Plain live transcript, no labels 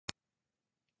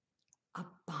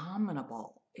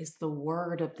Abominable is the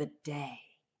word of the day.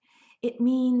 It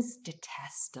means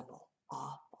detestable,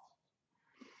 awful.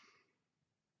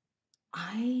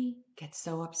 I get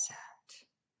so upset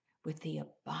with the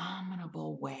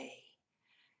abominable way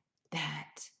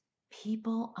that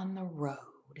people on the road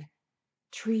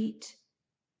treat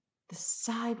the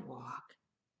sidewalk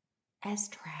as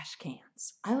trash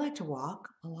cans. I like to walk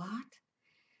a lot,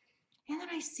 and then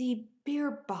I see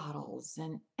beer bottles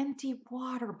and empty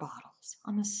water bottles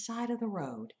on the side of the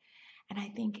road, and I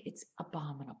think it's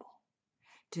abominable.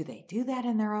 Do they do that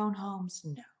in their own homes?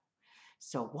 No.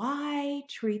 So why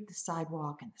treat the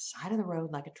sidewalk and the side of the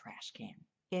road like a trash can?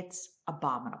 It's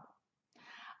abominable.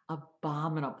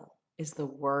 Abominable is the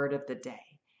word of the day.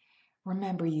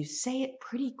 Remember, you say it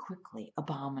pretty quickly,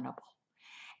 abominable.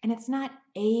 And it's not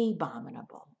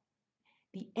abominable.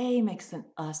 The A makes an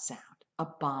sound,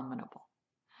 abominable.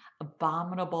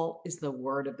 Abominable is the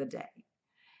word of the day.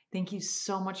 Thank you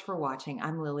so much for watching.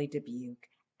 I'm Lily Dubuque,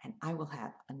 and I will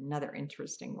have another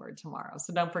interesting word tomorrow.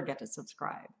 So don't forget to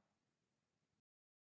subscribe.